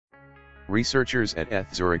Researchers at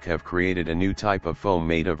ETH Zurich have created a new type of foam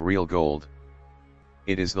made of real gold.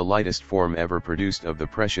 It is the lightest form ever produced of the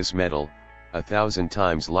precious metal, 1,000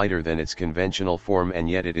 times lighter than its conventional form, and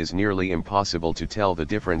yet it is nearly impossible to tell the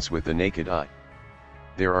difference with the naked eye.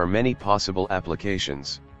 There are many possible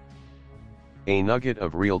applications. A nugget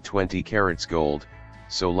of real 20 carats gold,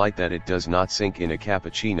 so light that it does not sink in a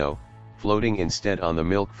cappuccino, floating instead on the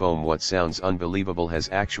milk foam. What sounds unbelievable has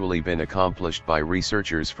actually been accomplished by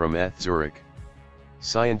researchers from ETH Zurich.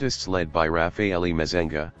 Scientists led by Raffaele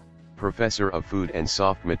Mezzenga, professor of food and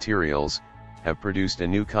soft materials, have produced a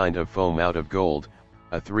new kind of foam out of gold,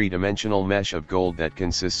 a three-dimensional mesh of gold that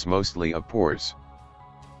consists mostly of pores.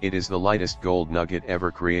 It is the lightest gold nugget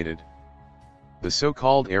ever created. The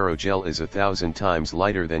so-called aerogel is 1,000 times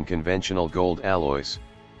lighter than conventional gold alloys.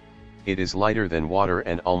 It is lighter than water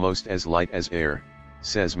and almost as light as air,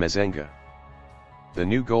 says Mezzenga. The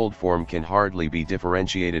new gold form can hardly be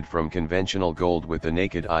differentiated from conventional gold with the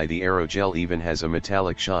naked eye. The aerogel even has a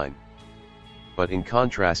metallic shine. But in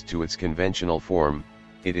contrast to its conventional form,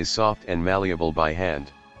 it is soft and malleable by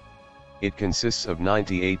hand. It consists of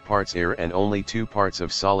 98 parts air and only 2 parts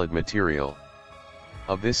of solid material.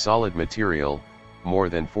 Of this solid material, more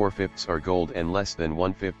than 4/5 are gold and less than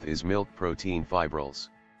 1/5 is milk protein fibrils.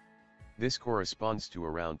 This corresponds to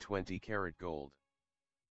around 20 karat gold.